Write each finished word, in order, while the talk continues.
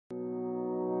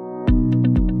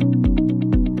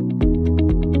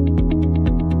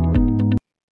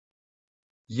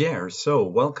Yeah, so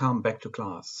welcome back to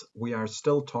class. We are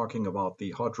still talking about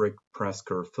the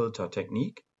Hodrick-Prescott filter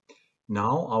technique.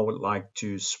 Now I would like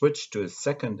to switch to a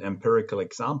second empirical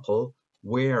example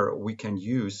where we can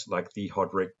use like the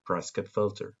Hodrick-Prescott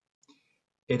filter.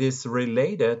 It is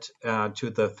related to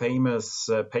the famous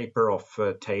paper of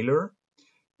Taylor,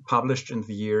 published in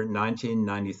the year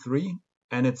 1993,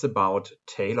 and it's about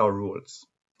Taylor rules.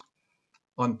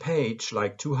 On page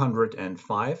like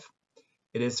 205,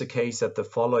 it is the case that the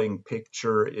following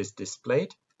picture is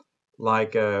displayed.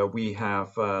 Like we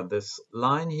have this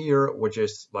line here, which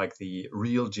is like the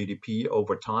real GDP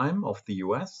over time of the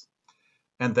US.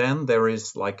 And then there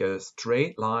is like a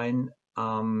straight line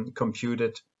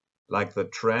computed like the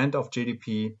trend of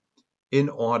GDP in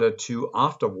order to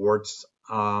afterwards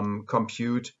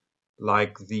compute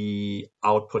like the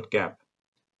output gap.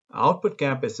 Output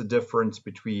gap is the difference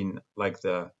between like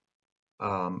the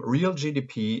real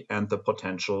GDP and the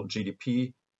potential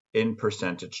GDP in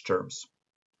percentage terms.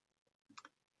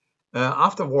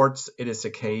 Afterwards, it is the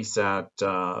case that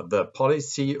the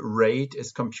policy rate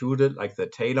is computed, like the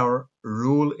Taylor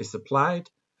rule is applied,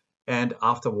 and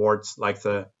afterwards, like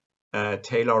the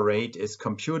Taylor rate is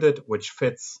computed, which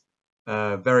fits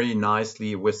very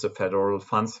nicely with the federal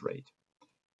funds rate.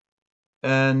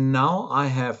 And now I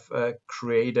have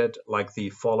created like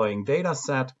the following data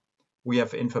set. We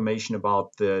have information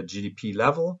about the GDP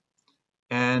level.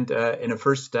 And in a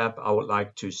first step, I would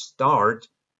like to start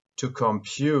to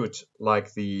compute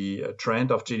like the trend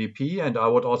of GDP. And I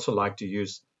would also like to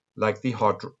use like the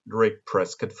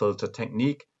Hodrick-Prescott filter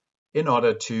technique in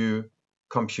order to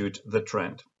compute the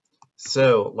trend.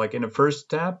 So like in a first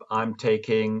step, I'm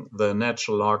taking the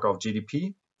natural log of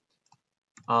GDP.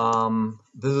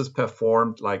 This is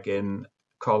performed like in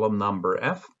column number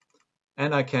F.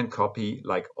 And I can copy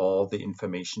like all the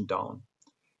information down.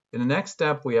 In the next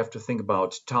step, we have to think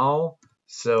about tau.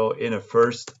 So in a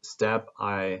first step,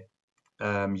 I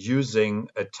am using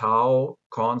a tau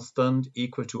constant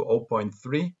equal to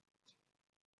 0.3.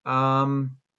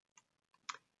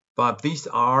 But these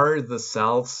are the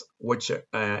cells which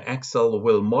Excel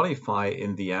will modify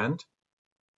in the end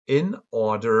in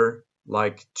order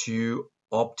like to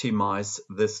optimize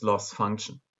this loss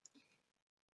function.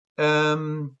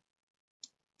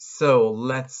 So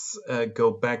let's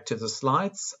go back to the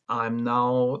slides. I'm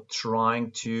now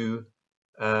trying to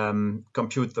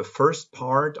compute the first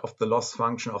part of the loss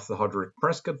function of the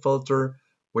Hodrick-Prescott filter,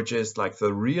 which is like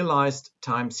the realized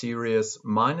time series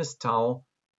minus tau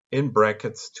in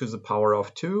brackets to the power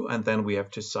of 2, and then we have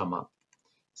to sum up.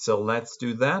 So let's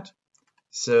do that.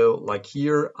 So like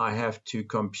here, I have to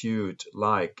compute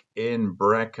like in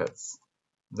brackets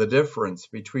the difference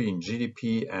between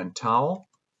GDP and tau,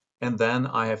 and then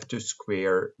I have to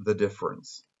square the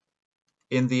difference.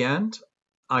 In the end,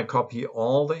 I copy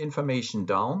all the information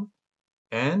down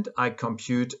and I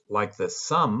compute like the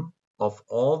sum of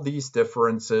all these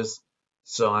differences.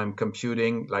 So I'm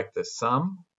computing like the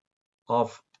sum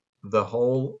of the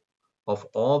whole of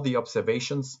all the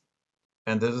observations.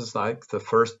 And this is like the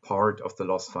first part of the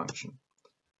loss function.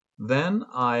 Then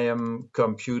I am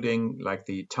computing like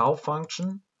the tau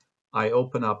function. I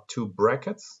open up two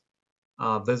brackets.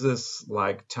 This is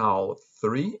like tau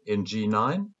 3 in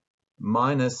G9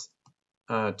 minus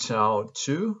tau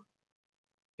 2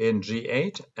 in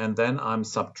G8, and then I'm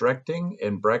subtracting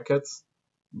in brackets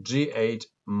G8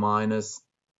 minus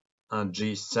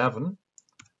G7.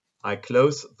 I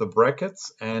close the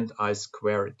brackets and I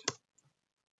square it.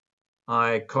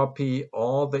 I copy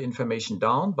all the information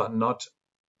down, but not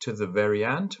to the very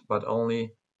end, but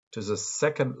only to the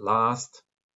second last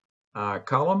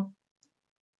column.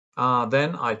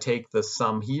 Then I take the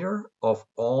sum here of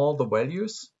all the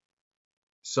values.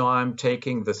 So I'm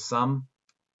taking the sum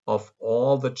of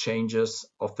all the changes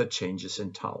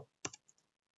in tau.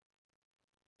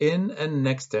 In a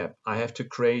next step, I have to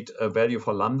create a value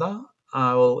for lambda.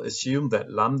 I will assume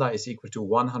that lambda is equal to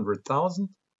 100,000.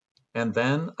 And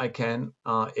then I can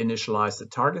initialize the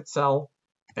target cell.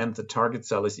 And the target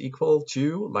cell is equal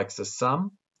to like the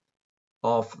sum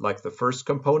of like the first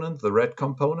component, the red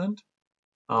component,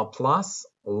 plus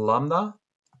lambda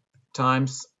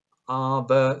times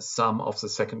the sum of the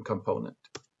second component.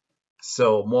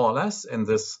 So more or less in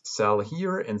this cell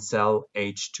here, in cell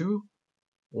H2,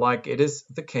 like it is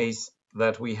the case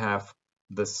that we have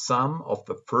the sum of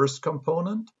the first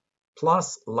component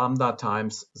plus lambda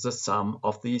times the sum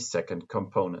of the second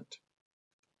component.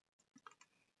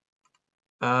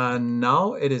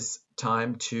 Now it is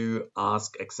time to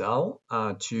ask Excel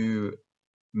to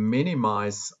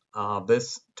minimize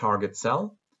this target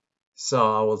cell.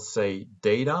 So I will say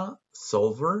data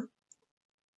solver,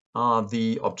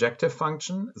 the objective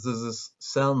function. This is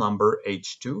cell number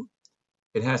H2.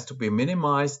 It has to be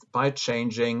minimized by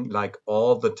changing like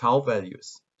all the tau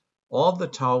values. All the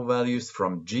tau values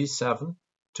from G7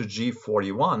 to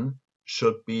G41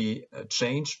 should be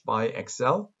changed by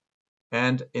Excel.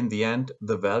 And in the end,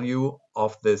 the value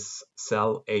of this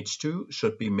cell H2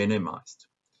 should be minimized.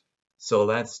 So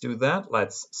let's do that.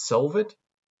 Let's solve it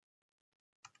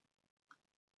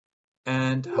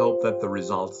and hope that the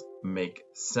results make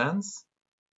sense.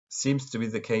 Seems to be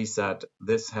the case that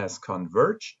this has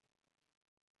converged.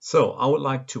 So I would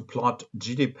like to plot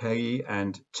GDP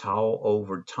and tau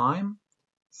over time.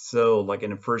 So like in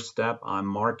the first step, I'm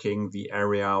marking the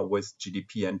area with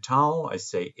GDP and tau. I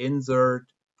say insert,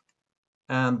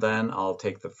 and then I'll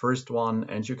take the first one,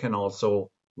 and you can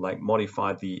also like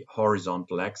modify the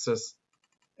horizontal axis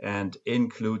and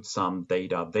include some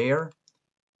data there.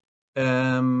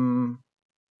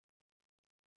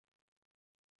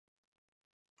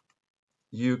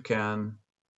 You can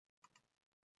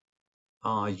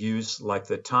use like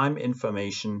the time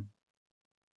information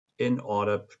in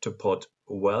order to put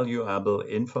valuable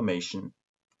information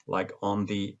like on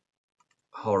the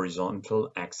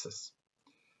horizontal axis.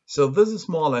 So this is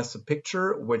more or less a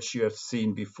picture which you have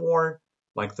seen before.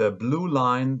 Like the blue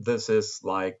line, this is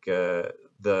like the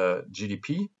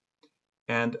GDP,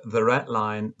 and the red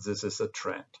line, this is a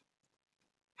trend.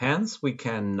 Hence, we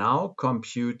can now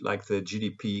compute like the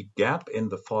GDP gap in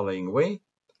the following way.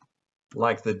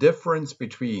 Like the difference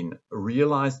between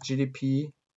realized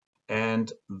GDP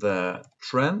and the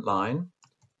trend line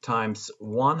times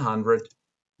 100,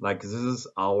 like this is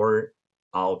our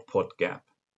output gap.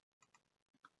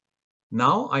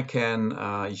 Now I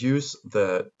can use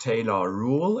the Taylor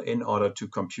rule in order to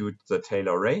compute the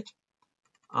Taylor rate.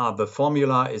 The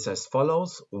formula is as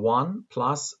follows: 1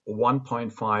 plus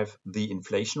 1.5 the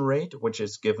inflation rate, which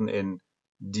is given in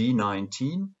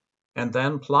D19, and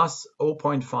then plus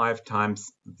 0.5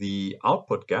 times the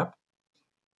output gap,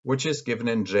 which is given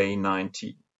in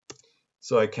J19.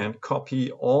 So I can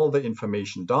copy all the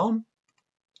information down.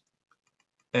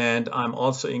 And I'm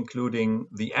also including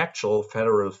the actual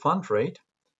federal fund rate.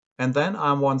 And then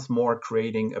I'm once more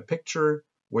creating a picture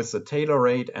with the Taylor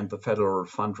rate and the federal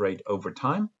fund rate over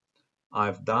time.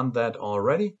 I've done that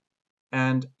already.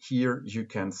 And here you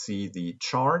can see the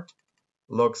chart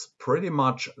looks pretty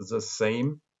much the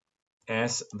same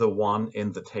as the one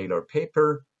in the Taylor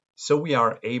paper. So we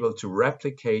are able to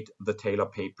replicate the Taylor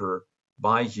paper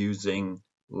by using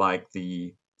like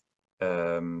the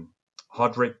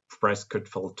Hodrick Prescott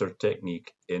filter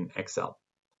technique in Excel.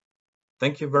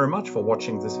 Thank you very much for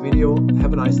watching this video.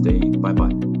 Have a nice day. Bye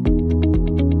bye.